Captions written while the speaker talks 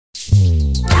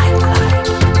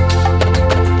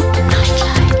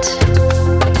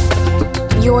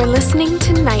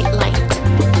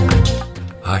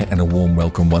a warm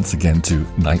welcome once again to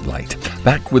Nightlight.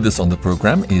 Back with us on the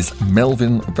program is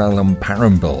Melvin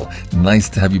Valamparambil. Nice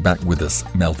to have you back with us,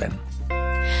 Melvin.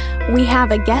 We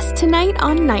have a guest tonight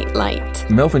on Nightlight.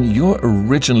 Melvin, you're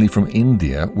originally from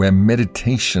India, where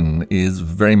meditation is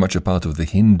very much a part of the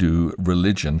Hindu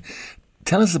religion.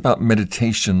 Tell us about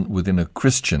meditation within a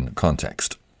Christian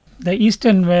context. The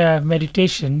Eastern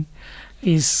meditation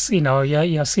is,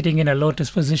 you're sitting in a lotus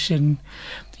position,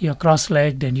 you're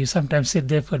cross-legged, and you sometimes sit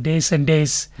there for days and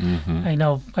days. Mm-hmm.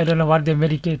 I don't know what they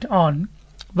meditate on,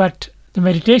 but the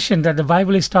meditation that the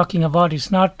Bible is talking about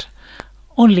is not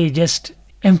only just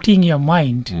emptying your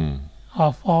mind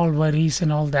of all worries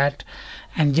and all that,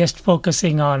 and just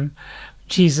focusing on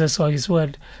Jesus or His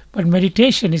Word. But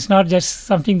meditation is not just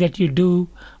something that you do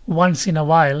once in a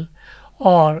while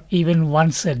or even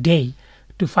once a day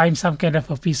to find some kind of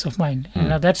a peace of mind.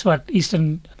 That's what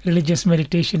Eastern religious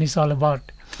meditation is all about.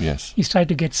 Yes. Is try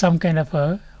to get some kind of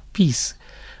a peace.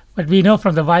 But we know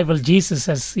from the Bible, Jesus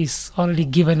has already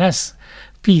given us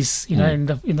peace, in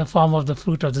the form of the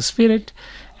fruit of the Spirit.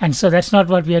 And so that's not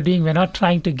what we are doing. We're not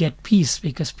trying to get peace,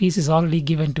 because peace is already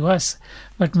given to us.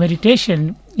 But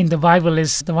meditation in the Bible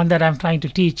is the one that I'm trying to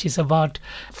teach, is about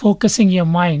focusing your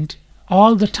mind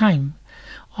all the time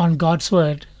on God's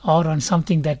Word or on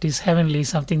something that is heavenly,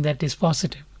 something that is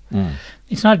positive.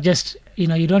 It's not just,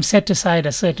 you don't set aside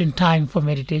a certain time for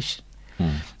meditation,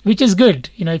 which is good,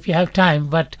 if you have time.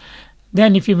 But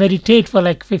then if you meditate for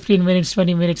like 15 minutes,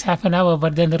 20 minutes, half an hour,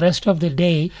 but then the rest of the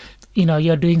day,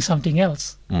 you're doing something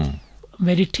else.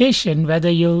 Meditation, whether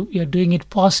you're doing it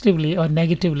positively or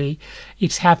negatively,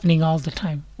 it's happening all the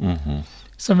time. Mm-hmm.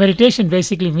 So meditation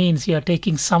basically means you're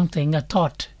taking something, a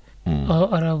thought,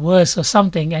 or a verse or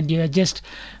something, and you're just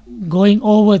going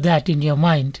over that in your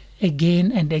mind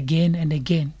again and again and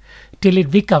again till it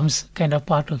becomes kind of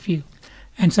part of you.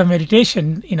 And so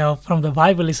meditation, from the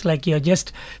Bible is like you're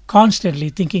just constantly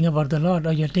thinking about the Lord,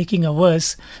 or you're taking a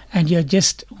verse and you're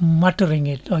just muttering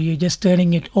it, or you're just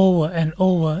turning it over and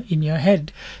over in your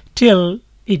head till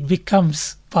it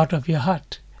becomes part of your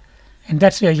heart. And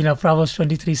that's where, Proverbs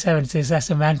 23:7 says, as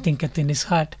a man thinketh in his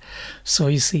heart, so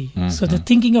you see. Mm-hmm. So the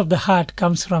thinking of the heart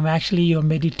comes from actually you're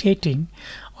meditating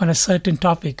on a certain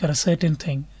topic or a certain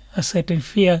thing, a certain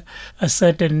fear, a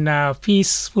certain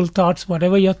peaceful thoughts,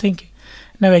 whatever you're thinking.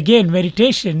 Now again,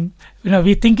 meditation,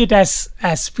 we think it as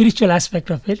spiritual aspect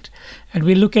of it, and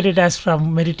we look at it as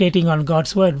from meditating on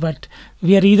God's Word, but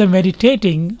we are either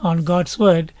meditating on God's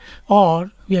Word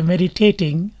or we are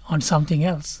meditating on something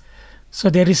else. So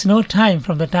there is no time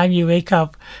from the time you wake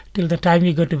up till the time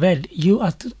you go to bed. You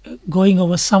are going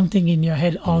over something in your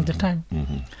head all the time.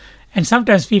 Mm-hmm. And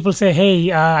sometimes people say,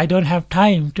 hey, I don't have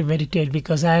time to meditate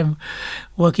because I'm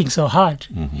working so hard.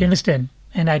 Mm-hmm. You understand?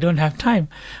 And I don't have time.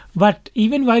 But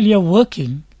even while you're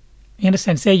working, you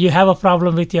understand, say you have a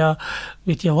problem with your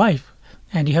wife,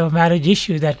 and you have a marriage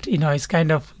issue that, is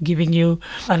kind of giving you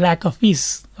a lack of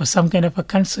peace or some kind of a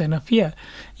concern or fear.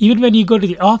 Even when you go to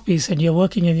the office and you're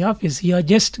working in the office, you're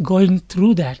just going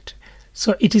through that.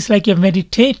 So it is like you're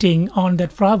meditating on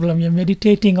that problem. You're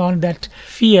meditating on that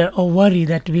fear or worry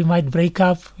that we might break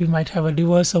up, we might have a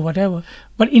divorce or whatever.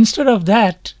 But instead of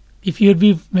that, if you'd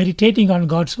be meditating on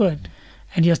God's Word,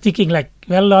 and you're thinking like,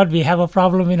 well, Lord, we have a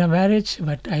problem in our marriage,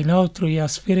 but I know through your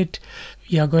Spirit,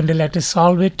 you're going to let us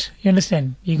solve it. You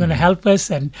understand? You're going to help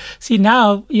us. And see,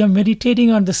 now you're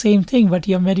meditating on the same thing, but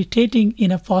you're meditating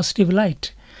in a positive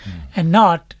light and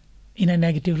not in a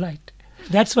negative light.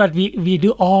 That's what we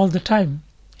do all the time.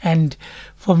 And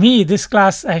for me, this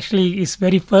class actually is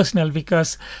very personal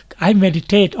because I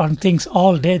meditate on things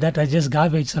all day that are just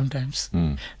garbage sometimes.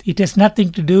 It has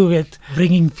nothing to do with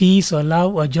bringing peace or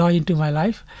love or joy into my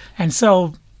life. And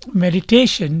so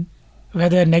meditation,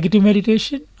 whether negative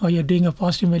meditation or you're doing a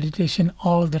positive meditation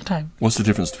all the time. What's the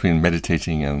difference between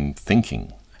meditating and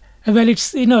thinking? Well,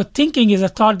 it's, thinking is a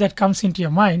thought that comes into your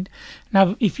mind.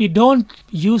 Now, if you don't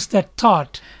use that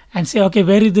thought and say, okay,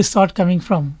 where is this thought coming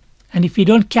from? And if you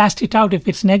don't cast it out, if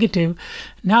it's negative,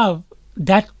 now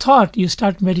that thought, you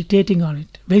start meditating on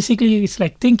it. Basically, it's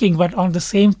like thinking, but on the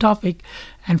same topic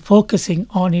and focusing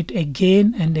on it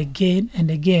again and again and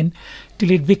again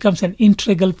till it becomes an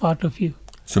integral part of you.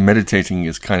 So meditating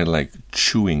is kind of like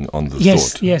chewing on the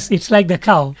thought. Yes. It's like the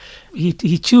cow. He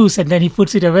chews and then he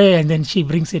puts it away and then she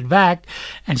brings it back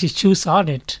and she chews on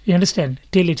it. You understand?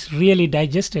 Till it's really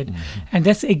digested. Mm-hmm. And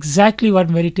that's exactly what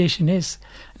meditation is.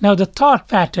 Now, the thought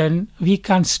pattern, we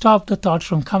can't stop the thought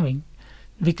from coming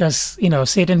because,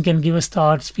 Satan can give us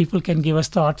thoughts, people can give us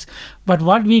thoughts. But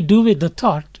what we do with the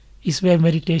thought is where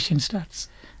meditation starts.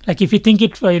 Like if you think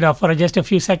it for just a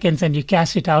few seconds and you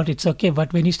cast it out, it's okay.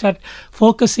 But when you start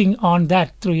focusing on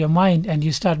that through your mind and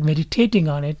you start meditating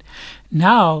on it,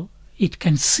 now it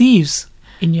conceives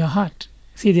in your heart.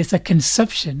 See, there's a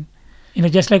conception.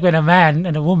 Just like when a man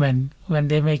and a woman, when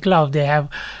they make love, they have,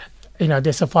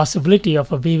 there's a possibility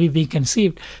of a baby being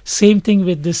conceived. Same thing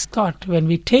with this thought. When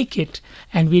we take it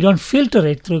and we don't filter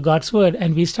it through God's word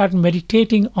and we start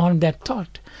meditating on that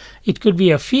thought, it could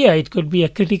be a fear, it could be a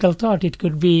critical thought, it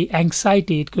could be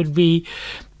anxiety, it could be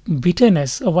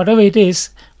bitterness, or whatever it is.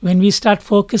 When we start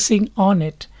focusing on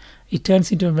it, it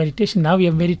turns into a meditation. Now we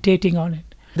are meditating on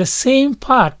it. The same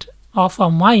part of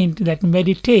our mind that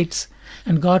meditates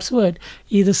on God's word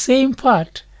is the same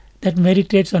part that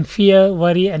meditates on fear,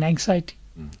 worry, and anxiety.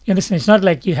 You understand? It's not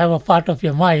like you have a part of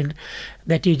your mind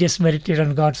that you just meditate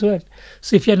on God's word.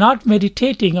 So if you're not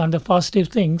meditating on the positive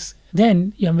things,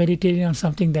 then you're meditating on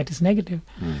something that is negative.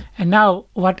 And now,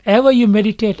 whatever you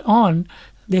meditate on,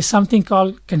 there's something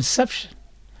called conception.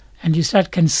 And you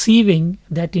start conceiving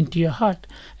that into your heart.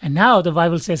 And now the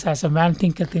Bible says, as a man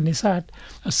thinketh in his heart,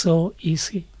 so is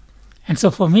he. And so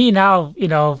for me now,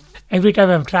 every time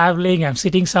I'm traveling, I'm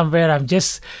sitting somewhere, I'm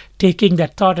just taking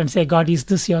that thought and say, God, is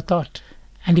this your thought?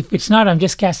 And if it's not, I'm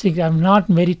just casting it. I'm not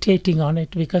meditating on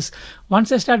it, because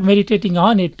once I start meditating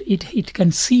on it, it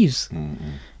conceives.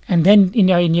 And then in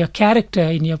your character,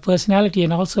 in your personality,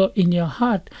 and also in your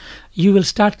heart, you will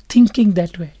start thinking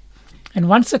that way. And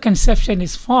once the conception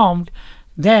is formed,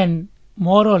 then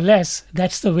more or less,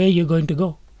 that's the way you're going to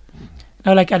go.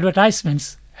 Now, like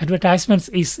advertisements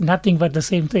is nothing but the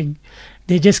same thing.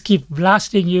 They just keep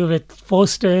blasting you with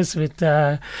posters, with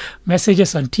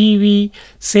messages on TV,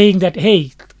 saying that,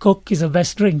 hey, Coke is the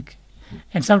best drink.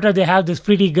 And sometimes they have these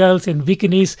pretty girls in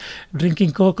bikinis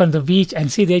drinking Coke on the beach, and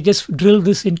see, they just drill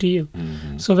this into you.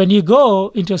 So when you go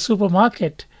into a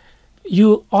supermarket,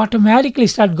 you automatically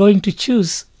start going to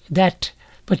choose that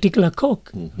particular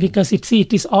Coke, because it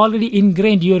is already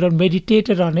ingrained. You have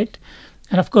meditated on it.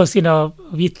 And of course,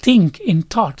 we think in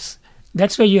thoughts.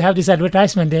 That's why you have this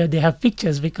advertisement. They have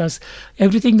pictures, because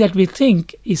everything that we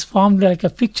think is formed like a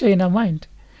picture in our mind.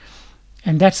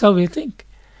 And that's how we think.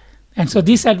 And so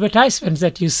these advertisements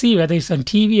that you see, whether it's on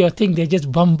TV or thing, they're just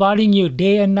bombarding you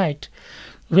day and night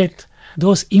with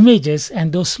those images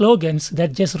and those slogans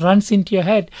that just runs into your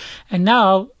head. And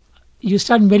now you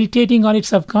start meditating on it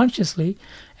subconsciously,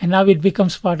 and now it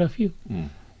becomes part of you.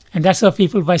 And that's how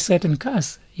people buy certain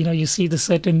cars. You see the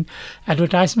certain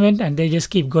advertisement and they just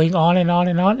keep going on and on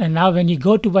and on. And now when you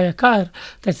go to buy a car,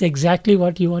 that's exactly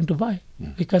what you want to buy,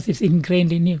 because it's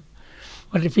ingrained in you.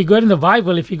 But if you go in the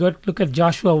Bible, if you go look at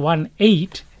Joshua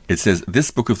 1:8, it says,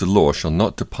 "This book of the law shall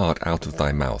not depart out of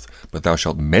thy mouth, but thou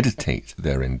shalt meditate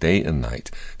therein day and night,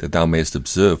 that thou mayest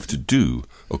observe to do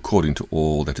according to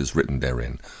all that is written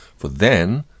therein. For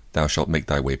then thou shalt make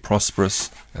thy way prosperous,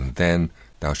 and then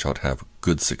thou shalt have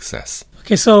good success."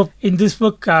 Okay, so in this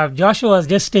book, Joshua was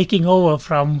just taking over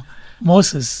from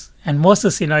Moses. And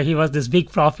Moses, he was this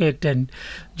big prophet, and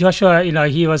Joshua,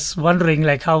 he was wondering,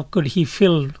 like, how could he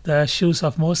fill the shoes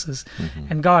of Moses?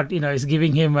 And God, is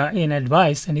giving him an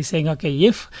advice, and he's saying, okay,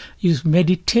 if you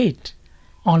meditate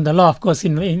on the law, of course,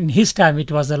 in his time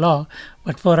it was the law,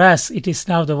 but for us, it is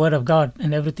now the word of God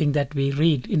and everything that we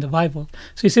read in the Bible.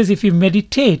 So he says, if you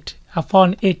meditate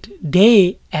upon it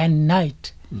day and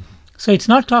night. So it's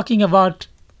not talking about,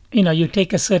 you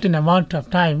take a certain amount of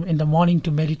time in the morning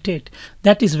to meditate.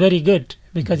 That is very good,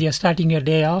 because you're starting your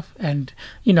day off and,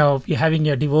 you're having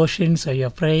your devotions, or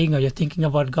you're praying, or you're thinking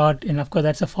about God. And of course,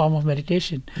 that's a form of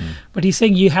meditation. But he's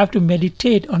saying you have to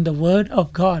meditate on the word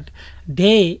of God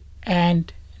day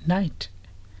and night.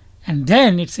 And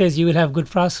then it says you will have good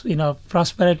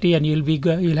prosperity, and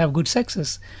you'll have good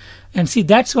success. And see,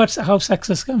 that's how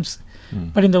success comes.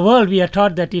 But in the world, we are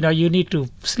taught that, you need to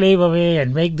slave away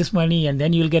and make this money, and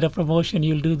then you'll get a promotion,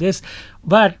 you'll do this.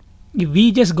 But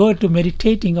we just go to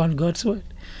meditating on God's word.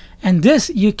 And this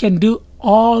you can do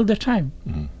all the time.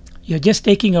 You're just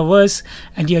taking a verse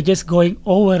and you're just going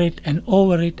over it and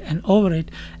over it and over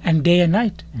it, and day and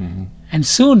night. And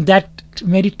soon that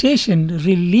meditation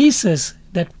releases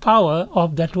that power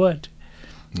of that word.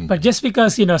 But just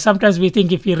because, sometimes we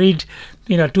think if you read,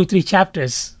 2-3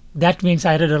 chapters, that means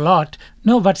I read a lot.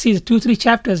 No, but see, the 2-3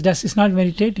 chapters, that is not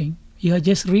meditating. You are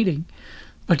just reading.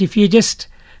 But if you just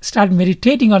start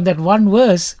meditating on that one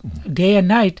verse day and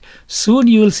night, soon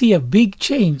you will see a big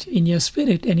change in your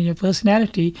spirit and in your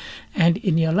personality and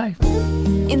in your life.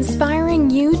 Inspiring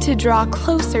you to draw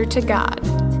closer to God.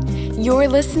 You're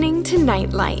listening to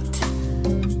Nightlight.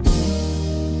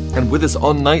 And with us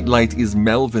on Nightlight is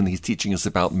Melvin. He's teaching us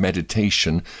about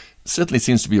meditation. certainly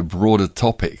seems to be a broader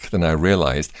topic than I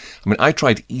realized. I mean, I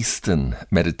tried Eastern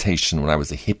meditation when I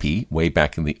was a hippie way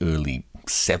back in the early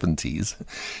 70s,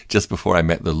 just before I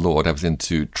met the Lord. I was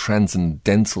into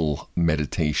transcendental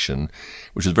meditation,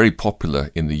 which was very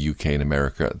popular in the UK and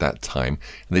America at that time.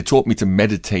 And they taught me to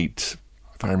meditate,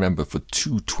 if I remember, for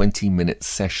 2 20-minute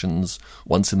sessions,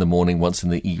 once in the morning, once in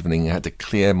the evening. I had to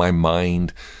clear my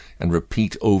mind and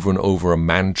repeat over and over a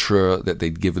mantra that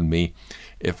they'd given me.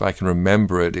 If I can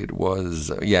remember it, it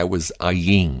was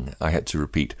Aying. I had to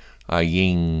repeat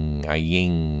Aying,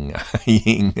 Aying,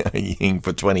 Aying, Aying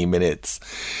for 20 minutes.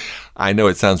 I know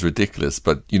it sounds ridiculous,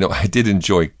 but, I did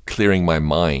enjoy clearing my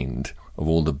mind of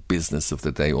all the business of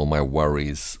the day, all my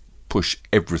worries, push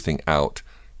everything out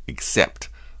except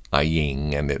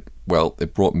Aying. And it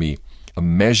brought me a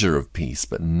measure of peace,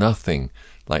 but nothing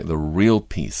like the real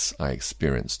peace I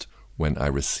experienced when I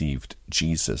received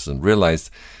Jesus and realized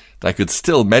that I could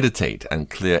still meditate and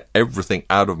clear everything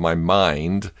out of my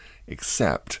mind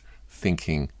except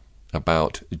thinking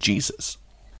about Jesus.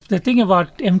 The thing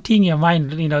about emptying your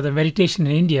mind, the meditation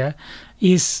in India,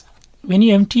 is when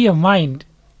you empty your mind,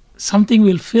 something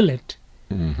will fill it.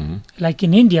 Mm-hmm. Like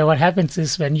in India, what happens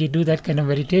is when you do that kind of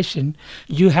meditation,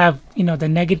 you have, the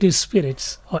negative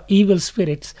spirits or evil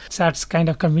spirits starts kind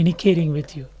of communicating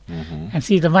with you. Mm-hmm. And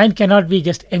see, the mind cannot be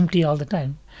just empty all the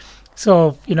time.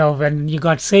 So, when you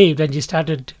got saved and you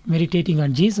started meditating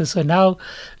on Jesus, so now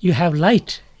you have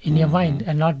light in your mind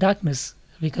and not darkness,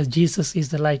 because Jesus is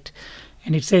the light.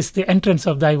 And it says, the entrance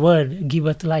of thy word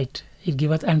giveth light. It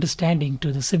giveth understanding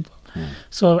to the simple.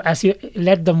 So as you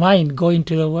let the mind go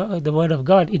into the word of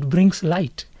God, it brings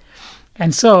light.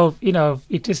 And so,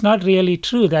 it is not really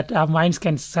true that our minds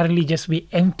can suddenly just be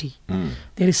empty.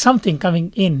 There is something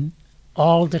coming in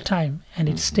all the time, and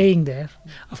it's staying there.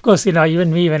 Of course,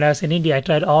 even me, when I was in India, I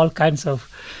tried all kinds of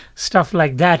stuff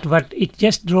like that, but it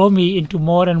just drove me into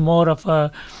more and more of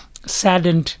a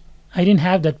saddened, I didn't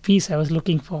have that peace I was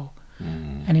looking for.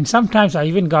 And in sometimes I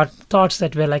even got thoughts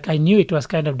that were like, I knew it was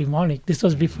kind of demonic. This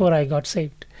was before I got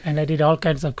saved, and I did all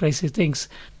kinds of crazy things.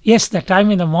 Yes, the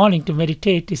time in the morning to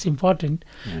meditate is important,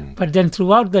 but then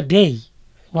throughout the day,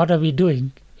 what are we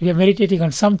doing? We are meditating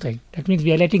on something. That means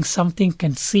we are letting something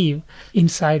conceive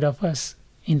inside of us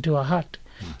into our heart.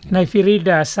 Now, if you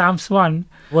read Psalms 1,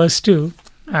 verse 2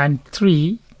 and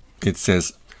 3, it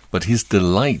says, "But his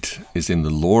delight is in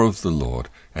the law of the Lord,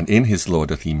 and in his law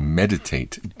doth he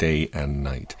meditate day and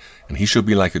night. And he shall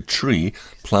be like a tree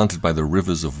planted by the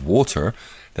rivers of water,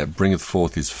 that bringeth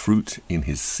forth his fruit in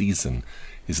his season.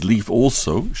 His leaf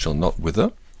also shall not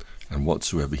wither, and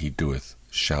whatsoever he doeth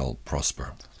shall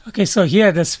prosper." Okay, so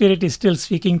here the Spirit is still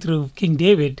speaking through King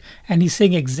David, and he's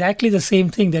saying exactly the same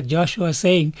thing that Joshua is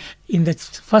saying in the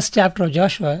first chapter of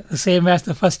Joshua, the same as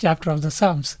the first chapter of the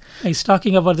Psalms. He's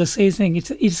talking about the same thing.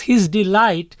 It's his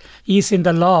delight is in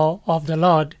the law of the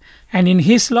Lord, and in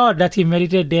his law doth he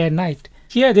meditate day and night.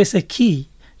 Here there's a key.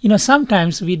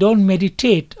 Sometimes we don't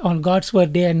meditate on God's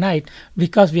word day and night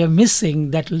because we are missing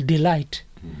that delight.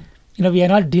 We are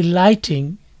not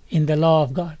delighting in the law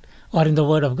of God or in the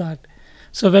word of God.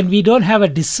 So when we don't have a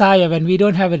desire, when we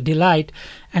don't have a delight,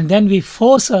 and then we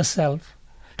force ourselves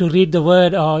to read the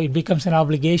word, or it becomes an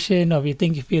obligation, or we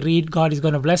think if we read, God is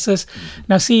going to bless us.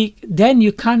 Now see, then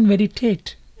you can't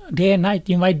meditate day and night.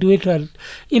 You might do it,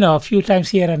 a few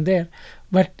times here and there.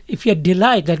 But if you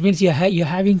delight, that means you're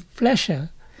having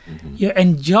pleasure. You're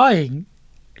enjoying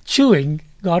chewing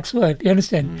God's word. You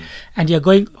understand? And you're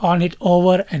going on it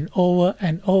over and over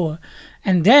and over.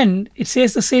 And then it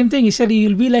says the same thing. He said,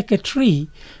 you'll be like a tree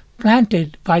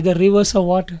planted by the rivers of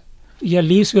water. Your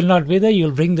leaves will not wither.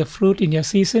 You'll bring the fruit in your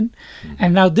season.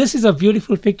 And now this is a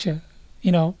beautiful picture.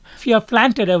 If you are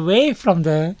planted away from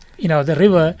the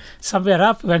river, somewhere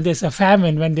up, when there's a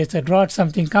famine, when there's a drought,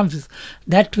 something comes,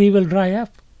 that tree will dry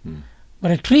up. But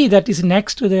a tree that is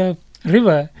next to the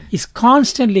river is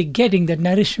constantly getting the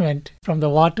nourishment from the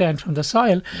water and from the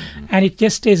soil, and it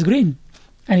just stays green.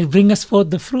 And it brings us forth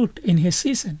the fruit in his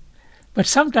season. But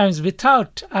sometimes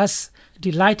without us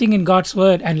delighting in God's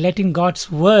word and letting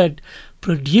God's word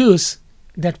produce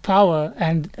that power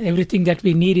and everything that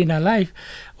we need in our life,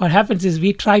 what happens is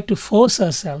we try to force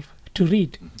ourselves to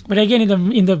read. But again,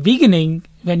 in the beginning,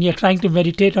 when you're trying to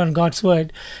meditate on God's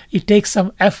word, it takes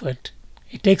some effort.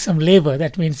 It takes some labor.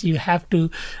 That means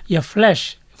your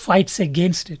flesh fights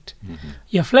against it.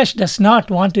 Your flesh does not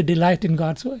want to delight in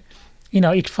God's word.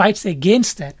 It fights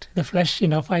against that. The flesh,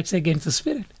 fights against the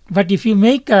spirit. But if you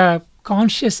make a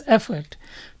conscious effort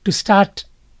to start,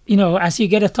 as you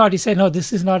get a thought, you say, no,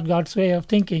 this is not God's way of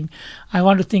thinking. I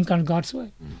want to think on God's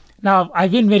word. Now,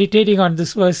 I've been meditating on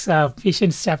this verse,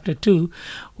 Ephesians chapter 2,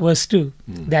 verse 2,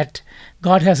 that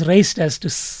God has raised us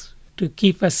to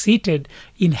keep us seated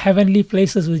in heavenly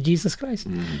places with Jesus Christ.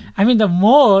 I mean, the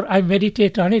more I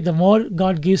meditate on it, the more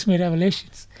God gives me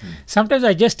revelations. Sometimes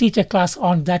I just teach a class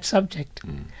on that subject.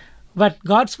 But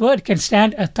God's word can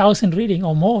stand 1,000 reading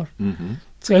or more.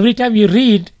 So every time you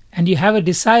read and you have a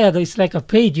desire, it's like a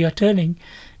page you're turning.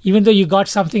 Even though you got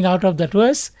something out of that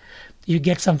verse, you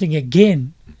get something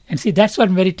again. And see, that's what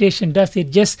meditation does.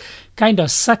 It just kind of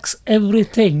sucks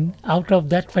everything out of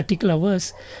that particular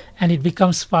verse and it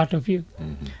becomes part of you.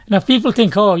 Now, people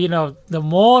think, the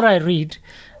more I read,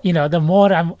 the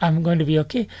more I'm going to be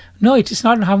okay. No, it is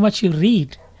not how much you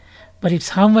read, but it's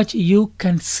how much you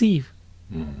conceive.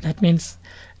 That means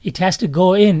it has to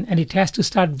go in and it has to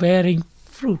start bearing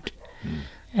fruit.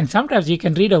 And sometimes you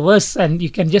can read a verse and you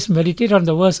can just meditate on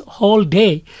the verse whole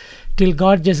day till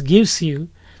God just gives you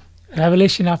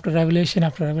revelation after revelation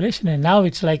after revelation. And now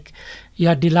it's like you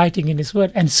are delighting in His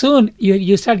word. And soon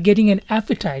you start getting an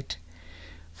appetite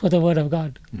for the word of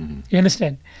God. You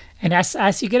understand? And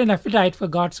as you get an appetite for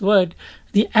God's word,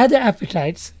 the other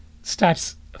appetites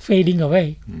starts fading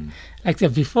away. Like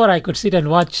before, I could sit and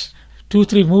watch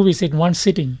 2-3 movies in one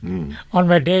sitting. On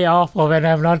my day off or when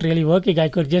I'm not really working, I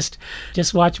could just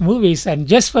watch movies and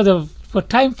just for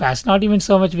time pass, not even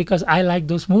so much because I like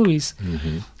those movies.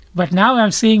 But now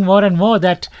I'm seeing more and more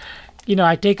that,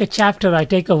 I take a chapter, I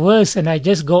take a verse and I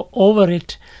just go over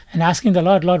it and asking the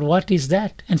Lord, what is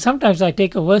that? And sometimes I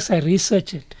take a verse, I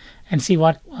research it and see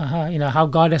how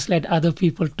God has led other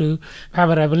people to have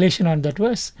a revelation on that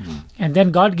verse. And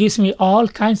then God gives me all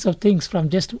kinds of things from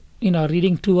just,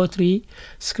 reading 2 or 3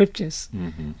 scriptures.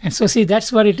 And so see,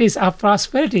 that's what it is. Our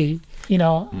prosperity,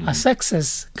 our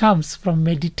success comes from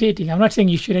meditating. I'm not saying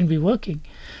you shouldn't be working,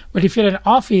 but if you're in an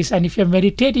office and if you're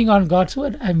meditating on God's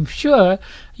word, I'm sure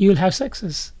you'll have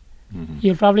success.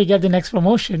 You'll probably get the next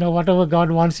promotion or whatever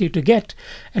God wants you to get.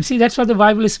 And see, that's what the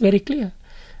Bible is very clear.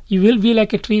 You will be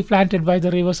like a tree planted by the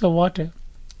rivers of water.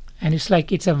 And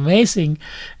it's amazing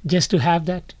just to have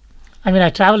that. I mean,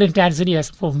 I traveled in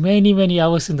Tanzania for many, many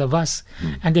hours in the bus,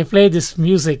 and they play this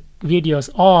music videos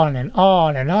on and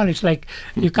on and on. It's like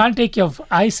you can't take your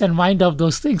eyes and mind off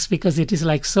those things because it is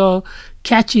like so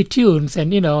catchy tunes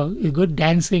and, good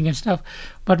dancing and stuff.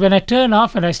 But when I turn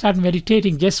off and I start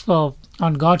meditating just on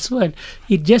God's word,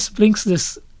 it just brings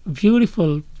this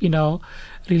beautiful,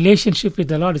 relationship with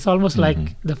the Lord. It's almost like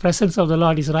the presence of the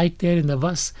Lord is right there in the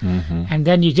bus. And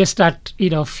then you just start,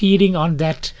 feeding on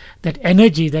that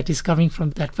energy that is coming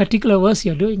from that particular verse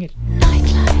you're doing it.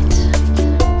 Nightlight.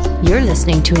 You're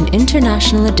listening to an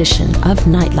international edition of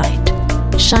Nightlight,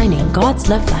 shining God's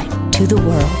love light to the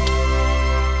world.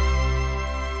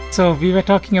 So we were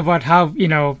talking about how,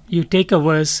 you take a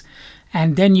verse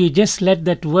and then you just let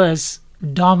that verse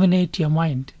dominate your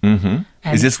mind.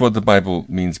 Is this what the Bible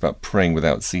means about praying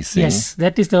without ceasing? Yes,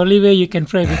 that is the only way you can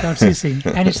pray without ceasing.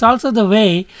 And it's also the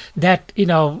way that,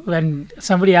 when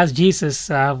somebody asked Jesus,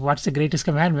 what's the greatest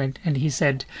commandment? And he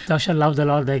said, thou shalt love the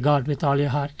Lord thy God with all your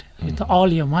heart, with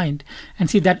all your mind. And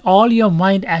see, that all your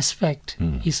mind aspect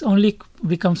is only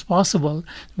becomes possible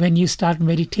when you start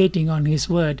meditating on His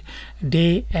word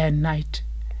day and night.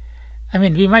 I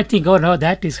mean, we might think, oh no,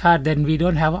 that is hard, then we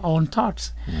don't have our own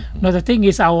thoughts. No, the thing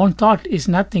is, our own thought is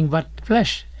nothing but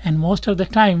flesh. And most of the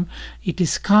time, it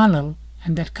is carnal.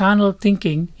 And that carnal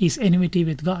thinking is enmity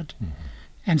with God.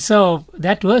 And so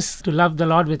that verse, to love the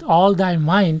Lord with all thy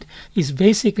mind, is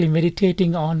basically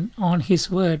meditating on His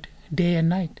word day and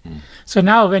night. So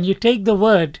now when you take the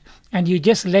word and you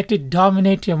just let it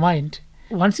dominate your mind,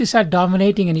 once you start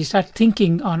dominating and you start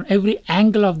thinking on every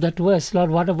angle of that verse, Lord,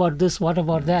 what about this, what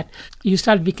about that, you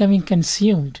start becoming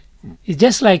consumed. It's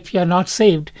just like if you're not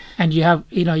saved and you have,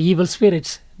 evil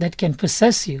spirits that can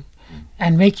possess you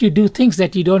and make you do things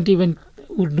that you don't even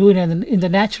would do in the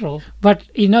natural. But,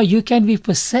 you can be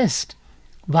possessed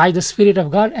by the Spirit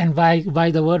of God and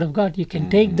by the Word of God. You can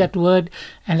take that word,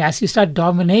 and as you start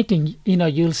dominating,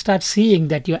 you'll start seeing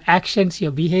that your actions,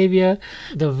 your behavior,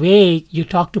 the way you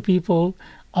talk to people,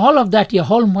 all of that, your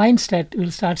whole mindset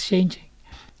will start changing.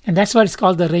 And that's why it's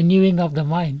called the renewing of the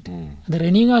mind. The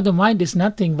renewing of the mind is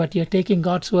nothing but you're taking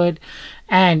God's word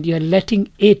and you're letting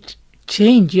it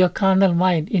change your carnal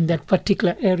mind in that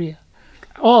particular area.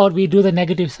 Or we do the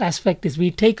negative aspect is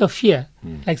we take a fear.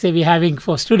 Like say we're having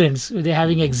for students, they're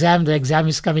having exam, the exam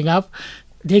is coming up.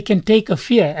 They can take a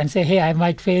fear and say, hey, I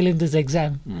might fail in this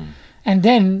exam. And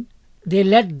then they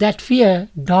let that fear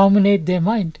dominate their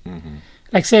mind.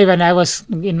 Like say when I was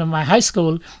in my high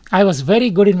school, I was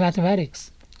very good in mathematics.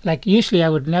 Like usually I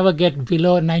would never get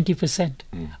below 90%.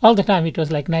 All the time it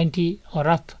was like 90 or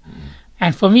up.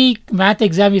 And for me, math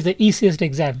exam is the easiest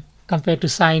exam compared to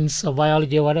science or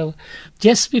biology or whatever.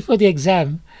 Just before the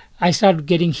exam, I started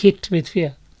getting hit with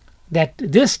fear that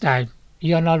this time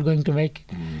you are not going to make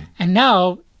it. And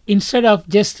now, instead of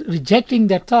just rejecting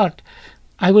that thought,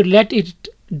 I would let it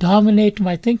dominate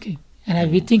my thinking. And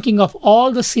I'd be thinking of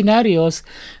all the scenarios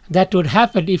that would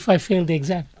happen if I failed the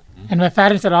exam. And my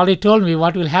parents had already told me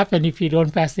what will happen if you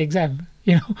don't pass the exam,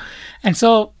 And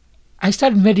so I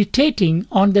started meditating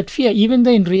on that fear, even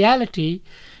though in reality,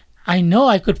 I know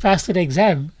I could pass that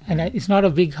exam, and it's not a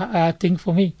big thing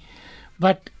for me.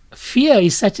 But fear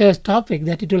is such a topic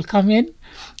that it will come in,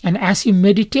 and as you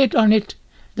meditate on it,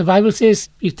 the Bible says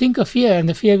you think of fear and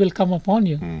the fear will come upon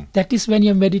you. That is when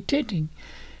you're meditating.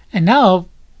 And now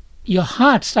your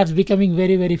heart starts becoming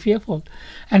very, very fearful.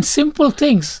 And simple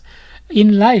things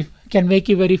in life can make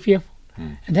you very fearful.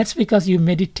 And that's because you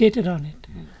meditated on it.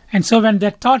 And so when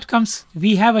that thought comes,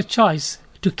 we have a choice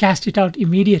to cast it out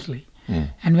immediately.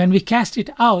 And when we cast it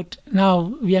out,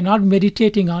 now we are not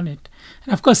meditating on it.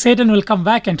 And of course, Satan will come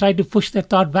back and try to push that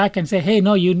thought back and say, hey,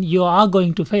 no, you are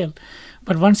going to fail.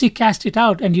 But once you cast it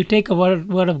out and you take a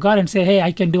word of God and say, hey,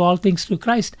 I can do all things through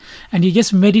Christ, and you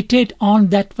just meditate on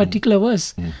that particular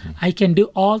verse, I can do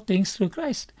all things through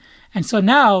Christ. And so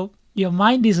now your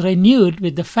mind is renewed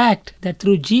with the fact that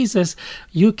through Jesus,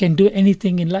 you can do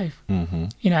anything in life,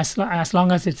 as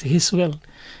long as it's His will.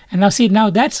 And now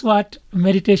that's what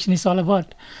meditation is all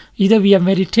about. Either we are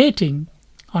meditating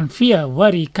on fear,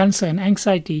 worry, concern,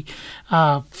 anxiety,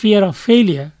 fear of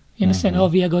failure. You understand? Oh,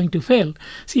 we are going to fail.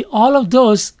 See, all of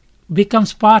those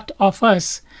becomes part of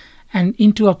us and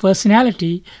into our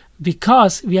personality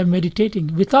because we are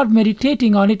meditating. Without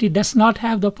meditating on it, it does not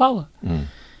have the power.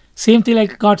 Same thing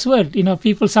like God's word.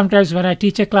 People sometimes when I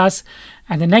teach a class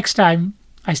and the next time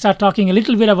I start talking a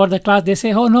little bit about the class, they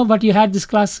say, oh no, but we had this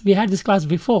class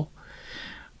before.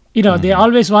 They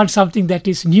always want something that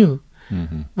is new.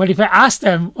 But if I ask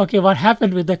them, okay, what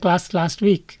happened with the class last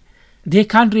week? They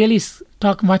can't really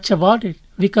talk much about it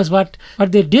because what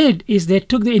they did is they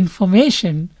took the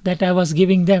information that I was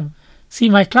giving them. See,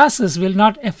 my classes will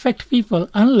not affect people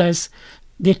unless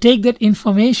they take that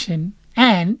information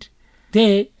and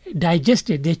they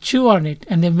digest it, they chew on it,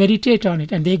 and they meditate on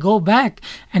it, and they go back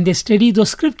and they study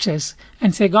those scriptures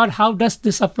and say, God, how does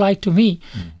this apply to me?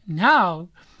 Now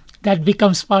that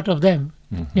becomes part of them.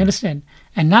 You understand?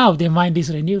 And now their mind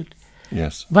is renewed.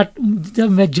 Yes. But the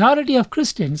majority of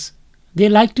Christians, they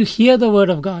like to hear the word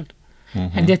of God.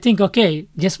 And they think, okay,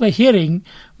 just by hearing,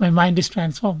 my mind is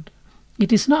transformed.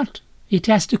 It is not. It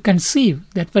has to conceive.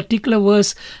 That particular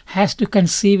verse has to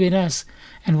conceive in us.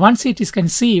 And once it is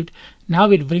conceived,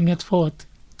 now it bringeth forth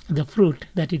the fruit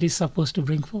that it is supposed to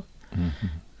bring forth.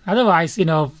 Otherwise, we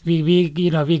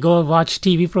go watch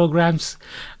TV programs,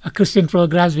 Christian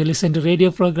programs, we listen to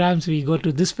radio programs, we go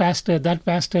to this pastor, that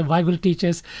pastor, Bible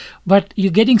teachers, but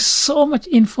you're getting so much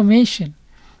information.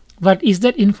 But is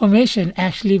that information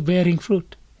actually bearing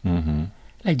fruit?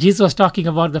 Like Jesus was talking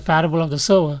about the parable of the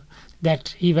sower, that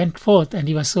he went forth and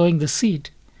he was sowing the seed.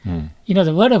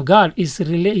 The word of God is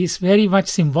very much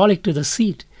symbolic to the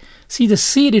seed. See, the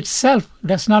seed itself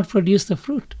does not produce the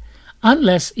fruit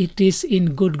unless it is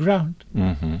in good ground.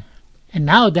 And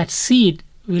now that seed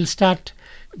will start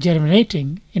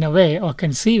germinating in a way or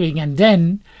conceiving, and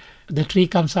then the tree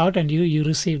comes out and you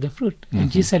receive the fruit.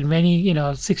 And Jesus said many,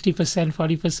 60%,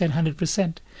 40%,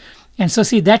 100%. And so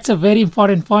see, that's a very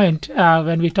important point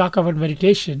when we talk about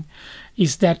meditation,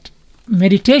 is that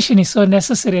meditation is so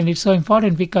necessary and it's so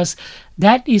important because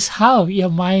that is how your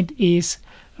mind is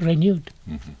renewed.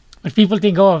 But people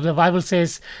think, oh, the Bible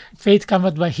says faith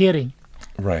cometh by hearing.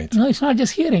 Right. No, it's not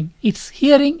just hearing. It's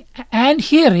hearing and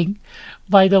hearing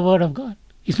by the word of God.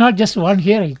 It's not just one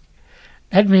hearing.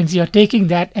 That means you're taking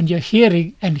that and you're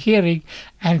hearing and hearing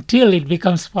until it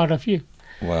becomes part of you.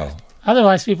 Wow.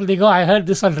 Otherwise, people think, oh, I heard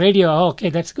this on radio. Oh, okay,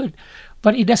 that's good.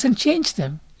 But it doesn't change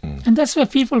them. And that's why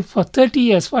people for 30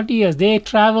 years, 40 years, they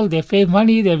travel, they pay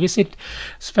money, they visit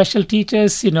special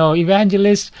teachers,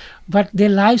 evangelists, but their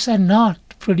lives are not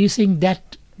producing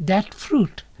that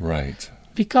fruit. Right.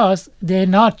 Because they're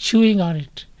not chewing on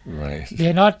it. Right.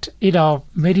 They're not,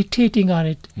 meditating on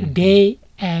it day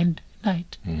and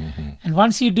night. And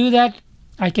once you do that,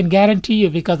 I can guarantee you,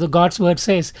 because the God's word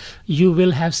says, you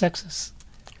will have success.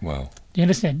 Wow. Do you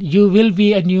understand? You will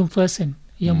be a new person.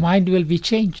 Your mind will be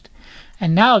changed.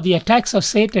 And now the attacks of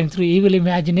Satan through evil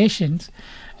imaginations,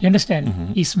 you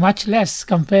understand, is much less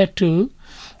compared to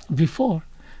before.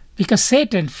 Because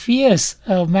Satan fears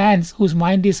a man whose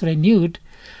mind is renewed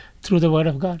through the word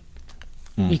of God.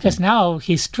 Because now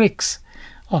his tricks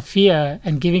of fear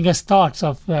and giving us thoughts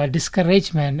of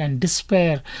discouragement and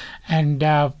despair and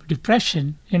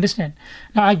depression. You understand?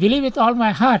 Now, I believe with all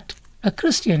my heart, a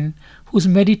Christian who's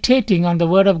meditating on the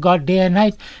Word of God day and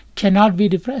night cannot be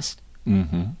depressed.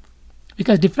 Mm-hmm.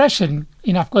 Because depression,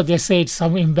 of course, they say it's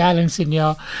some imbalance in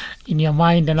your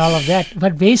mind and all of that.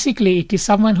 But basically, it is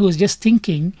someone who is just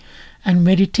thinking and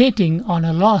meditating on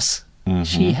a loss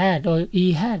she had or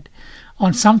he had,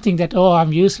 on something that,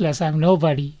 I'm useless, I'm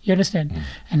nobody. You understand?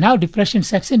 And now depression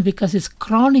sets in because it's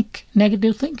chronic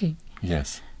negative thinking.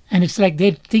 Yes. And it's like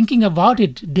they're thinking about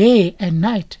it day and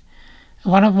night.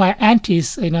 One of my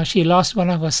aunties, she lost one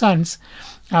of her sons,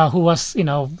 who was,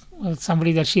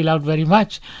 somebody that she loved very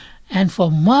much. And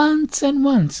for months and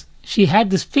months, she had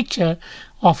this picture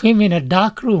of him in a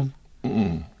dark room.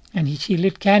 And she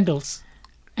lit candles.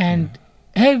 And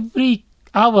every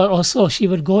hour or so, she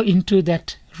would go into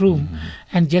that room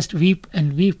and just weep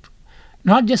and weep.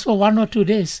 Not just for 1 or 2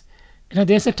 days.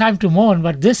 There's a time to mourn,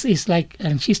 but this is like,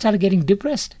 and she started getting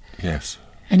depressed. Yes.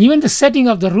 And even the setting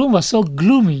of the room was so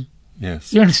gloomy.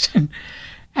 Yes. You understand?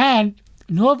 And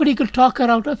nobody could talk her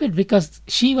out of it because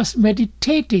she was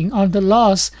meditating on the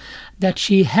loss that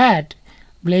she had,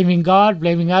 blaming God,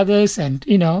 blaming others, and,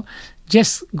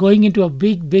 just going into a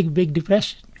big, big, big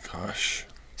depression. Gosh.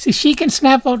 See, she can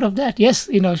snap out of that. Yes,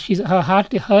 her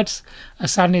heart hurts. Her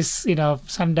son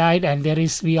died, and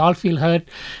we all feel hurt,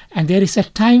 and there is a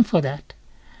time for that.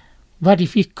 But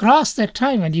if you cross that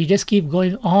time and you just keep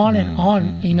going on and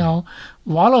on,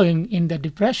 wallowing in the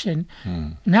depression,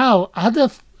 now other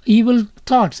evil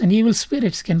thoughts and evil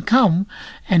spirits can come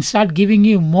and start giving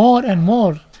you more and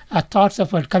more thoughts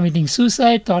about committing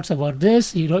suicide, thoughts about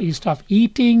this, you stop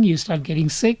eating, you start getting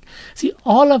sick. See,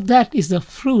 all of that is the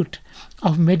fruit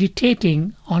of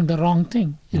meditating on the wrong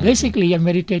thing. Basically, you're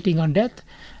meditating on death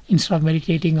instead of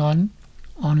meditating on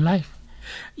life.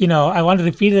 I want to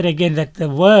repeat it again, that the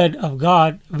Word of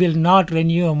God will not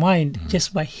renew your mind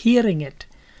just by hearing it.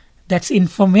 That's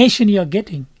information you're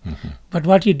getting. But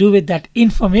what you do with that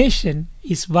information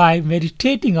is by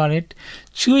meditating on it,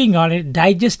 chewing on it,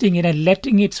 digesting it, and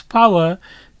letting its power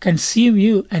consume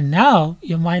you. And now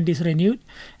your mind is renewed.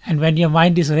 And when your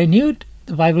mind is renewed,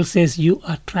 the Bible says you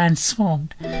are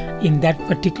transformed in that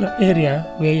particular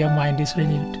area where your mind is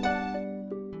renewed.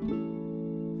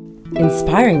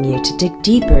 Inspiring you to dig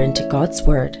deeper into God's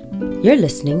Word. You're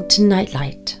listening to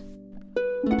Nightlight.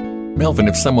 Melvin,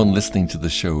 if someone listening to the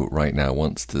show right now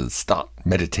wants to start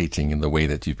meditating in the way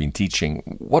that you've been teaching,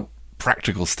 what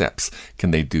practical steps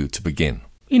can they do to begin?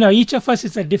 Each of us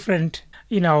is a different,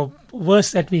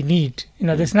 verse that we need.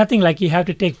 There's nothing like you have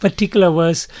to take particular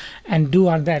verse and do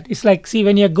on that. It's like, see,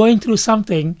 when you're going through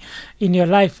something in your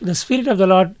life, the Spirit of the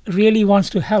Lord really wants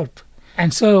to help.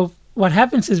 And so what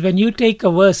happens is when you take a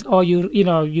verse or you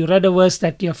read a verse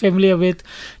that you're familiar with,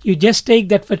 you just take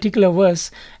that particular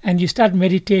verse and you start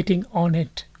meditating on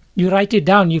it. You write it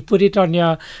down, you put it on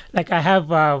your, like I have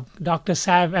Dr.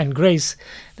 Sam and Grace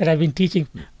that I've been teaching.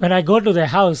 When I go to their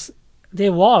house,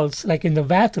 their walls, like in the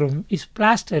bathroom, is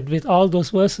plastered with all those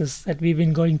verses that we've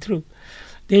been going through.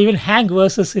 They even hang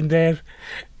verses in the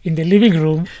living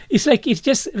room. It's like it's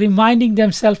just reminding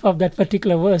themselves of that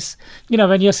particular verse.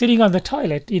 When you're sitting on the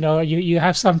toilet, you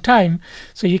have some time,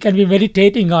 so you can be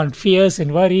meditating on fears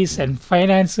and worries and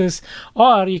finances,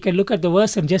 or you can look at the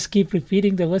verse and just keep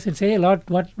repeating the verse and say, hey, Lord,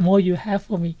 what more you have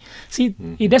for me? See,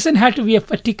 it doesn't have to be a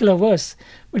particular verse,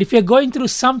 but if you're going through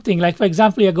something, like for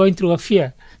example, you're going through a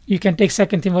fear, you can take 2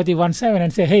 Timothy 1:7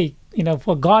 and say, hey,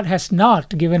 for God has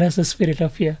not given us a spirit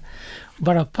of fear,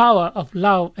 but a power of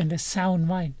love and a sound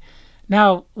mind.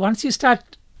 Now, once you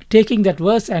start taking that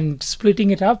verse and splitting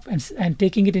it up and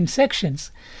taking it in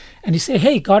sections, and you say,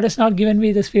 hey, God has not given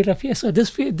me the spirit of fear, so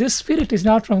this spirit is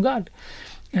not from God.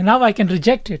 And now I can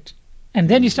reject it. And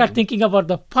then you start thinking about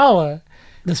the power,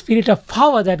 the spirit of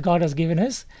power that God has given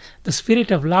us, the spirit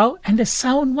of love and a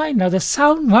sound mind. Now, the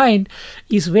sound mind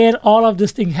is where all of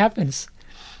this thing happens.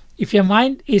 If your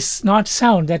mind is not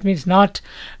sound, that means not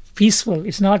peaceful,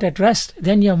 it's not at rest,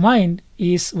 then your mind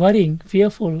is worrying,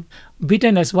 fearful,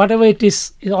 bitterness, whatever it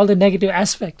is all the negative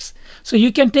aspects. So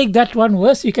you can take that one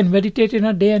verse, you can meditate in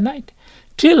it day and night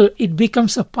till it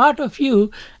becomes a part of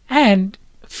you and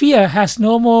fear has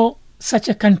no more such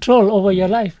a control over your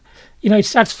life. It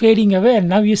starts fading away, and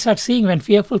now you start seeing when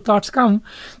fearful thoughts come,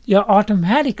 you're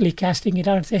automatically casting it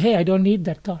out and say, hey, I don't need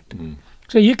that thought.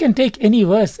 So you can take any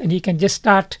verse and you can just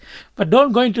start, but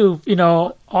don't go into,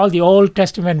 all the Old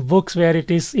Testament books where it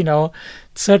is,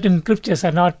 certain scriptures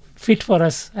are not fit for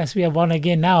us as we are born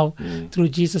again now through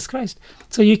Jesus Christ.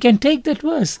 So you can take that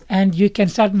verse and you can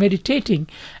start meditating,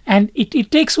 and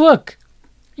it takes work.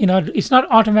 It's not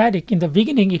automatic. In the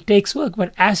beginning, it takes work.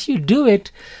 But as you do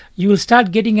it, you will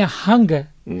start getting a hunger.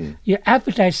 Your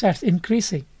appetite starts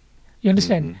increasing. You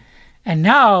understand? And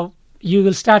now you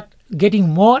will start getting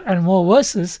more and more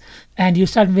verses, and you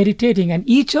start meditating. And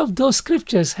each of those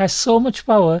scriptures has so much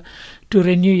power to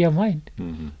renew your mind.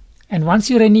 And once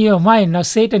you renew your mind, now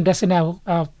Satan doesn't have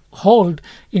a hold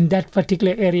in that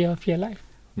particular area of your life.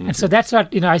 And so that's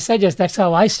what, I suggest, that's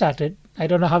how I started. I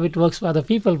don't know how it works for other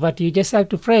people, but you just have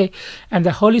to pray, and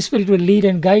the Holy Spirit will lead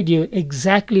and guide you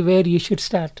exactly where you should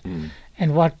start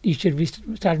and what you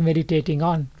should start meditating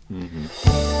on.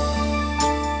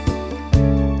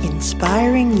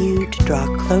 Inspiring you to draw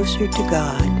closer to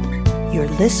God. You're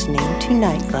listening to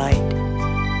Nightlight.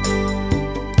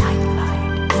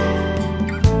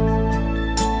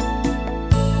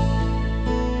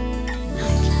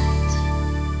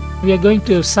 We are going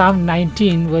to Psalm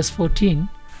 19, verse 14.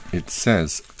 It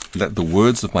says, "Let the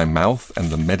words of my mouth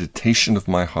and the meditation of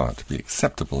my heart be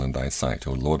acceptable in thy sight,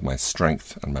 O Lord, my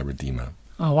strength and my Redeemer."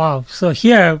 Oh, wow. So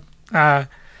here, the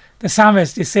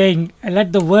psalmist is saying,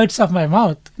 let the words of my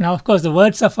mouth. Now, of course, the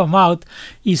words of our mouth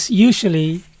is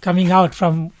usually coming out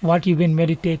from what you've been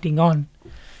meditating on.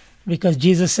 Because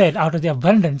Jesus said, out of the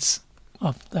abundance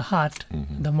of the heart,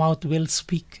 the mouth will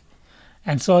speak.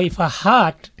 And so if our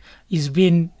heart is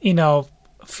being,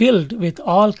 filled with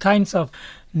all kinds of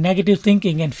negative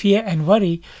thinking and fear and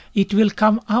worry, it will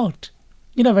come out.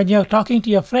 When you're talking to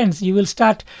your friends, you will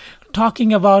start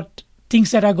talking about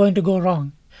things that are going to go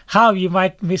wrong. How you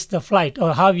might miss the flight,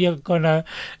 or how you're going to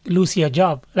lose your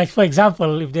job. Like, for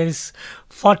example, if there is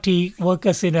 40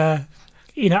 workers in an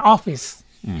office,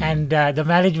 and the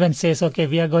management says, okay,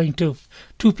 we are going to,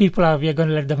 2 people we are going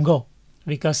to let them go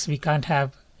because we can't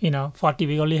have 40,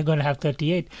 we're only going to have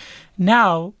 38.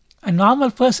 Now, a normal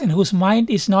person whose mind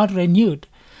is not renewed,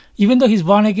 even though he's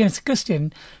born again as a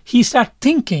Christian, he starts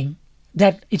thinking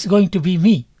that it's going to be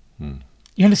me.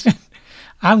 You understand?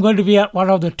 I'm going to be one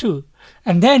of the 2.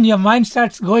 And then your mind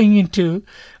starts going into,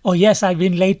 oh yes, I've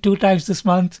been late 2 times this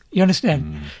month. You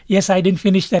understand? Yes, I didn't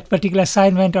finish that particular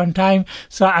assignment on time,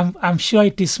 so I'm sure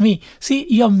it is me. See,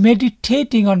 you're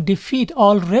meditating on defeat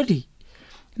already.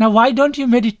 Now, why don't you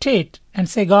meditate and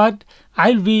say, God,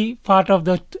 I'll be part of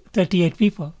the 38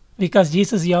 people because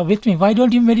Jesus, you're with me. Why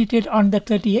don't you meditate on the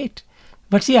 38?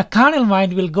 But see, a carnal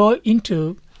mind will go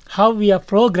into how we are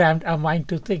programmed our mind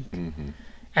to think.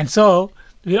 And so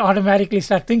we automatically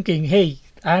start thinking, hey,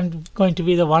 I'm going to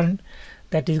be the one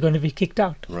that is going to be kicked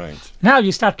out. Right. Now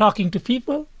you start talking to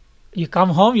people. You come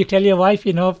home, you tell your wife,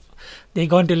 they're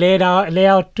going to lay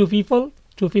out 2 people.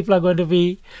 2 people are going to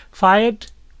be fired.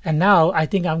 And now I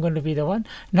think I'm going to be the one.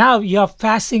 Now you're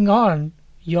passing on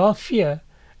your fear,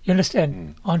 you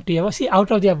understand, onto your... See,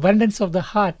 out of the abundance of the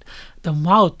heart, the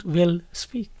mouth will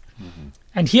speak.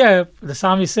 And here the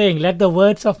psalm is saying, let the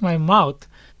words of my mouth,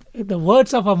 the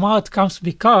words of our mouth comes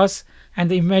because,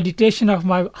 and the meditation of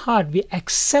my heart be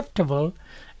acceptable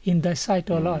in thy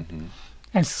sight, O Lord.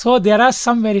 And so there are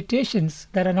some meditations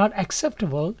that are not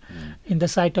acceptable in the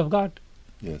sight of God.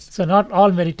 Yes. So not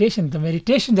all meditation. The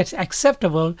meditation that's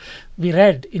acceptable, we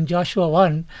read in Joshua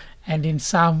 1 and in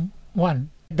Psalm 1.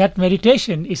 That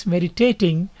meditation is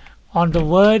meditating on the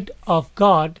word of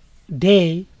God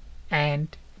day and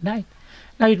night.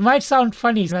 Now, it might sound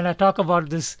funny when I talk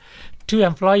about this 2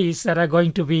 employees that are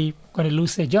going to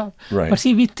lose their job. Right. But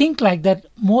see, we think like that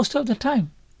most of the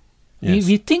time. Yes.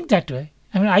 We think that way.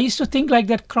 I mean, I used to think like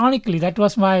that chronically. That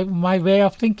was my way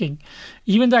of thinking.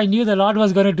 Even though I knew the Lord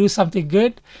was going to do something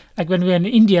good, like when we were in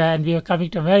India and we were coming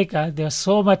to America, there was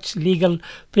so much legal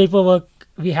paperwork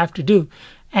we have to do.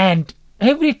 And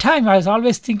every time I was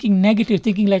always thinking negative,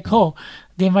 thinking like, oh,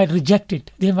 they might reject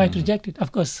it. They might reject it.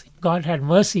 Of course, God had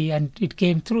mercy and it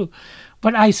came through.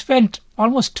 But I spent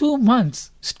almost 2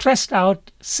 months stressed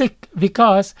out, sick,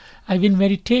 because I've been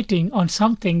meditating on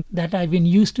something that I've been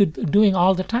used to doing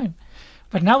all the time.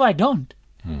 But now I don't.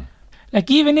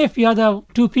 Like, even if you're the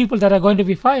 2 people that are going to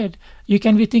be fired, you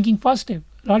can be thinking positive.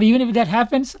 Lord, even if that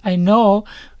happens, I know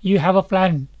you have a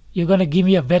plan. You're going to give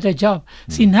me a better job.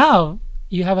 See, now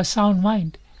you have a sound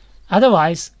mind.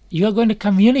 Otherwise, you're going to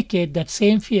communicate that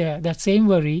same fear, that same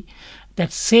worry,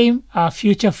 that same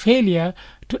future failure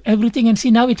to everything. And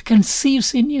see, now it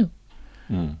conceives in you.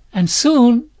 And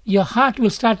soon your heart will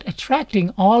start attracting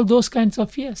all those kinds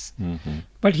of fears.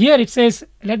 But here it says,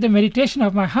 let the meditation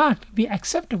of my heart be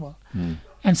acceptable.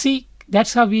 And see,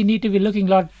 that's how we need to be looking,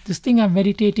 Lord, this thing I'm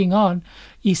meditating on,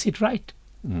 is it right?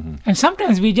 And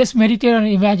sometimes we just meditate on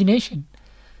imagination,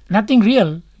 nothing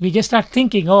real. We just start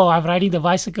thinking, oh, I'm riding the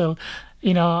bicycle,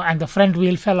 and the front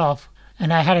wheel fell off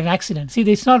and I had an accident. See,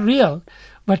 it's not real,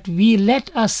 but we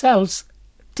let ourselves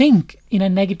think in a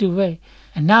negative way.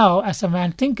 And now, as a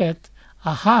man thinketh,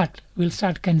 our heart will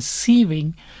start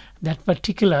conceiving that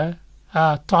particular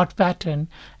thought pattern,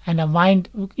 and our mind,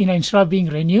 instead of being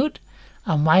renewed,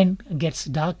 our mind gets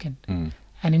darkened.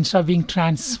 And instead of being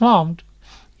transformed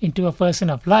into a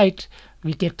person of light,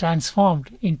 we get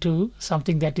transformed into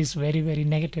something that is very, very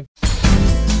negative.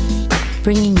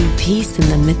 Bringing you peace in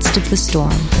the midst of the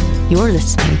storm. You're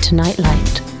listening to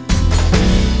Nightlight.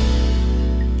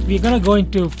 We're going to go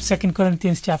into 2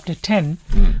 Corinthians chapter 10,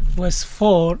 verse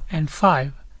 4 and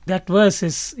 5. That verse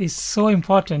is so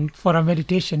important for our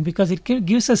meditation because it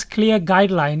gives us clear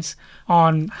guidelines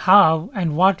on how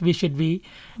and what we should be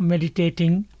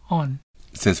meditating on.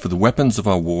 It says, "For the weapons of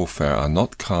our warfare are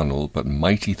not carnal, but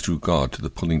mighty through God to the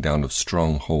pulling down of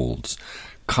strongholds,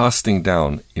 casting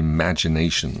down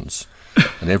imaginations,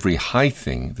 and every high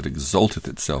thing that exalteth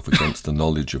itself against the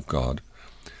knowledge of God,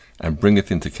 and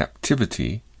bringeth into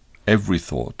captivity every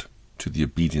thought to the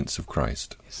obedience of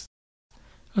Christ."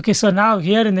 Okay, so now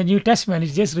here in the New Testament,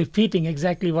 it's just repeating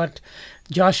exactly what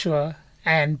Joshua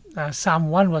and Psalm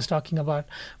 1 was talking about,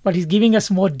 but he's giving us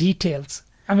more details.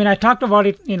 I mean, I talked about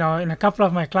it, in a couple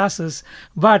of my classes,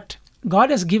 but God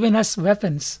has given us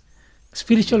weapons,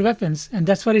 spiritual weapons, and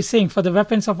that's what he's saying, for the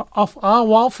weapons of our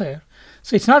warfare.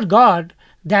 So it's not God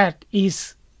that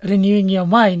is renewing your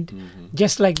mind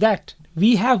just like that.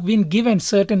 We have been given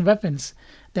certain weapons.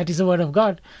 That is the word of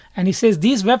God. And he says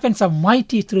these weapons are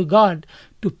mighty through God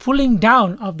to pulling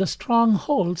down of the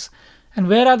strongholds. And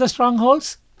where are the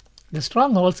strongholds? The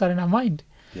strongholds are in our mind.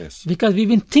 Yes. Because we've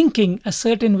been thinking a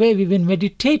certain way, we've been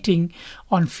meditating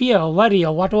on fear or worry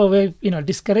or whatever way,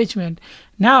 discouragement.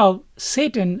 Now,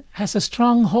 Satan has a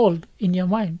stronghold in your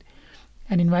mind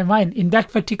and in my mind, in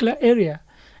that particular area.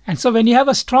 And so when you have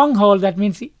a stronghold, that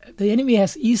means the enemy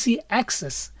has easy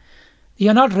access.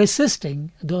 You're not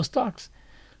resisting those thoughts.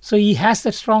 So he has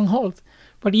that stronghold.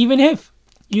 But even if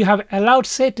you have allowed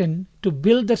Satan to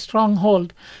build that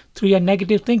stronghold through your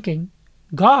negative thinking,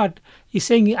 God is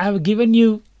saying, I have given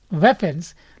you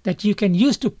weapons that you can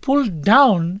use to pull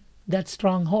down that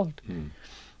stronghold.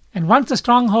 And once the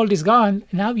stronghold is gone,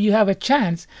 now you have a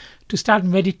chance to start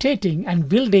meditating and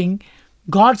building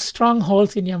God's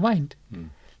strongholds in your mind.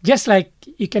 Just like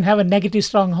you can have a negative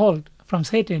stronghold from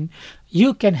Satan,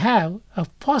 you can have a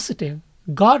positive,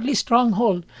 godly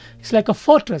stronghold. It's like a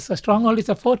fortress. A stronghold is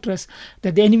a fortress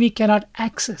that the enemy cannot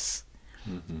access.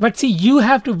 But see, you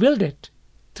have to build it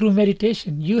through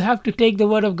meditation. You have to take the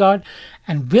word of God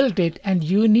and build it, and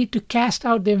you need to cast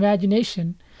out the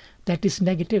imagination that is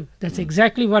negative. That's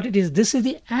exactly what it is. This is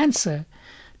the answer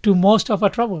to most of our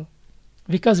trouble,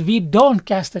 because we don't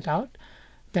cast it out.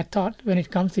 That thought, when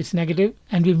it comes, it's negative,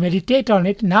 and we meditate on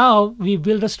it. Now we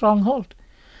build a stronghold.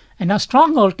 And a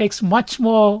stronghold takes much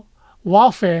more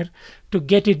warfare to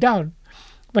get it down.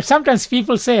 But sometimes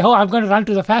people say, I'm going to run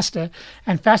to the pastor,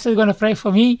 and pastor is going to pray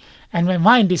for me, and my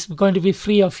mind is going to be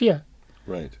free of fear.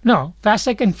 Right. No,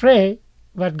 pastor can pray,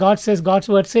 but God's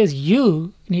word says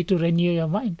you need to renew your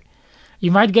mind.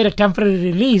 You might get a temporary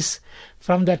release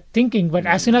from that thinking, but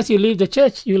as soon as you leave the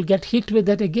church, you will get hit with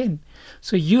that again.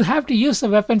 So you have to use the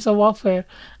weapons of warfare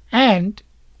and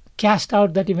cast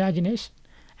out that imagination.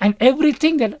 And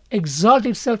everything that exalts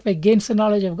itself against the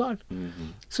knowledge of God.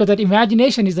 So that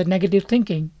imagination is the negative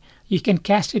thinking. You can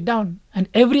cast it down. And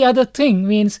every other thing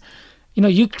means,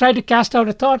 you try to cast out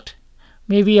a thought,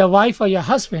 maybe your wife or your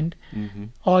husband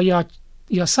or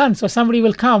your son. So somebody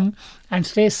will come and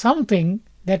say something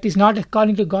that is not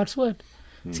according to God's word.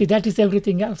 See, that is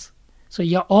everything else. So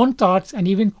your own thoughts and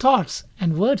even thoughts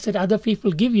and words that other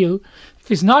people give you, if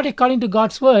it's not according to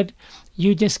God's word,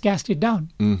 you just cast it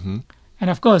down. And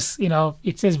of course,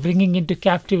 it says bringing into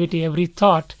captivity every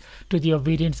thought to the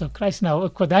obedience of Christ. Now,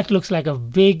 that looks like a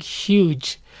big,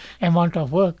 huge amount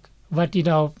of work. But,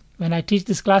 when I teach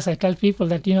this class, I tell people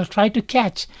that, try to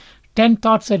catch 10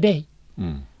 thoughts a day.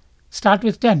 Start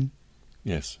with 10.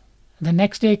 Yes. The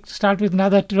next day, start with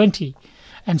another 20.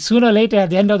 And sooner or later, at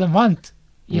the end of the month,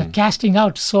 you're casting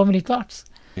out so many thoughts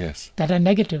that are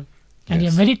negative. And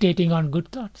you're meditating on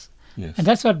good thoughts. Yes. And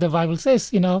that's what the Bible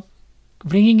says,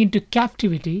 bringing into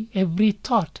captivity every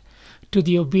thought to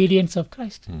the obedience of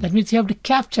Christ. That means you have to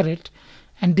capture it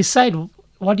and decide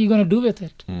what you're going to do with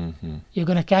it. You're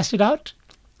going to cast it out,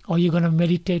 or you're going to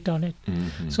meditate on it.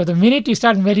 So the minute you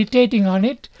start meditating on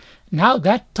it, now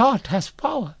that thought has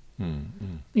power.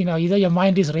 Either your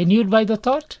mind is renewed by the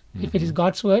thought, if it is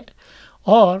God's word,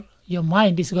 or your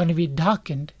mind is going to be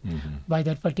darkened by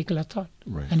that particular thought.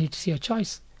 Right. And it's your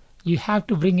choice. You have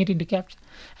to bring it into capture.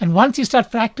 And once you start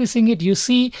practicing it, you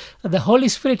see that the Holy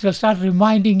Spirit will start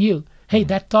reminding you, hey,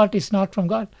 that thought is not from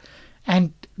God.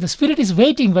 And The Spirit is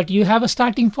waiting, but you have a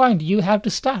starting point. You have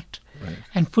to start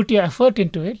and put your effort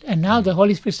into it. And now the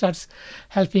Holy Spirit starts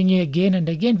helping you again and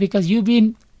again because you've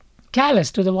been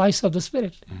callous to the voice of the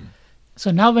Spirit. So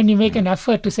now when you make an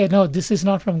effort to say, no, this is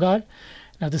not from God,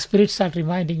 now the Spirit starts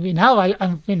reminding me. Now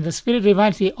the Spirit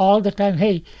reminds me all the time,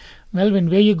 hey, Melvin,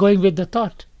 where are you going with the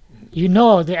thought? You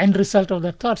know the end result of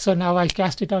the thought. So now I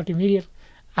cast it out immediately.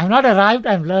 I'm not arrived,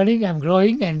 I'm learning, I'm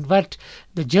growing, but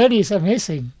the journey is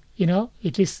amazing.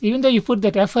 It is, even though you put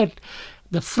that effort,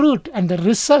 the fruit and the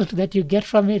result that you get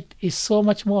from it is so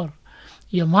much more.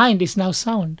 Your mind is now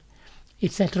sound.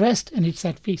 It's at rest and it's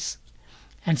at peace.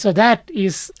 And so that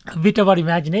is a bit about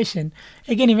imagination.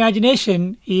 Again,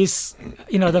 imagination is,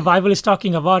 the Bible is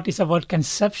talking about, is about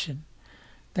conception.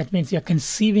 That means you're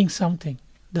conceiving something.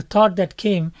 The thought that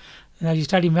came, you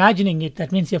start imagining it,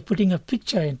 that means you're putting a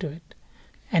picture into it.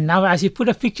 And now as you put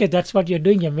a picture, that's what you're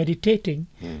doing, you're meditating.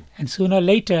 And sooner or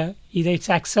later, either it's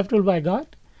acceptable by God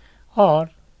or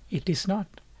it is not.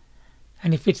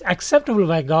 And if it's acceptable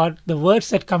by God, the words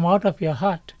that come out of your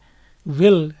heart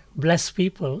will bless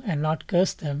people and not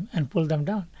curse them and pull them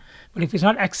down. But if it's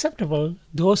not acceptable,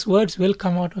 those words will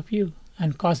come out of you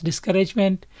and cause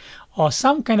discouragement or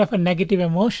some kind of a negative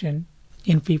emotion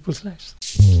in people's lives.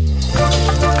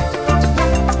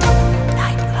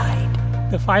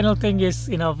 The final thing is,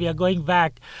 we are going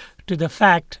back to the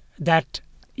fact that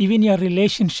even your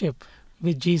relationship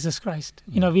with Jesus Christ,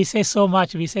 we say so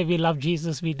much, we say we love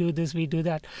Jesus, we do this, we do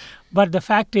that. But the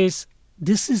fact is,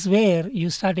 this is where you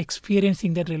start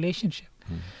experiencing that relationship.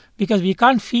 Because we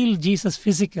can't feel Jesus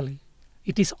physically.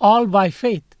 It is all by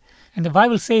faith. And the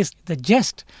Bible says, the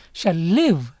just shall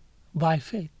live by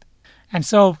faith. And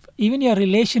so even your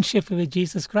relationship with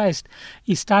Jesus Christ,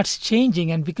 it starts changing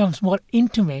and becomes more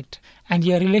intimate. And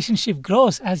your relationship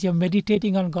grows as you're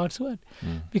meditating on God's word.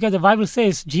 Because the Bible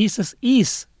says Jesus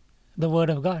is the word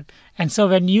of God. And so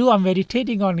when you are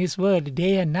meditating on his word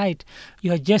day and night,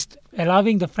 you're just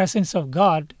allowing the presence of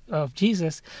God, of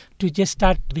Jesus, to just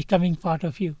start becoming part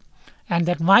of you. And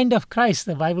that mind of Christ,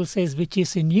 the Bible says, which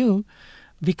is in you,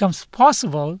 becomes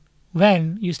possible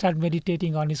when you start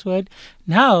meditating on his word.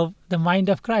 Now the mind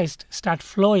of Christ starts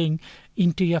flowing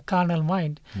into your carnal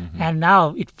mind. And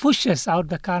now it pushes out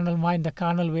the carnal mind, the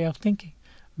carnal way of thinking,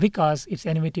 because it's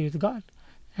enmity with God.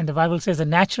 And the Bible says the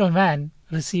natural man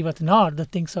receiveth not the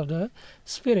things of the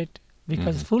Spirit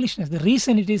because foolishness. The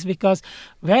reason it is because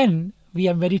when we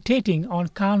are meditating on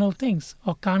carnal things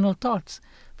or carnal thoughts,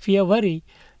 fear, worry,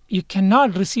 you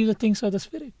cannot receive the things of the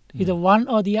Spirit, either one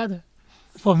or the other.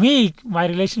 For me, my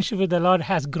relationship with the Lord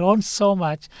has grown so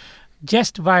much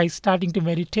just by starting to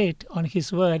meditate on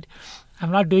his word.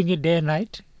 I'm not doing it day and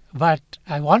night, but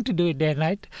I want to do it day and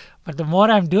night. But the more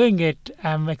I'm doing it,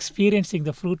 I'm experiencing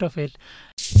the fruit of it.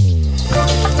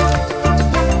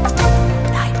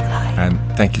 And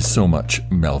thank you so much,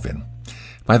 Melvin.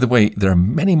 By the way, there are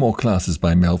many more classes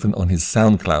by Melvin on his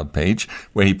SoundCloud page,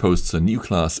 where he posts a new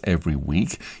class every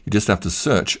week. You just have to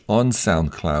search on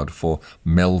SoundCloud for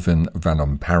Melvin Van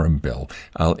Parenbill.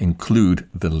 I'll include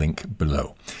the link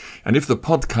below. And if the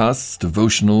podcasts,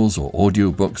 devotionals, or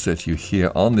audiobooks that you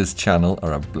hear on this channel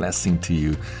are a blessing to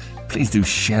you, please do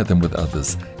share them with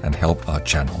others and help our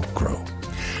channel grow.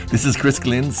 This is Chris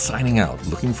Glynn signing out.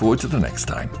 Looking forward to the next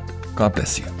time. God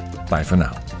bless you. Bye for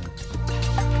now.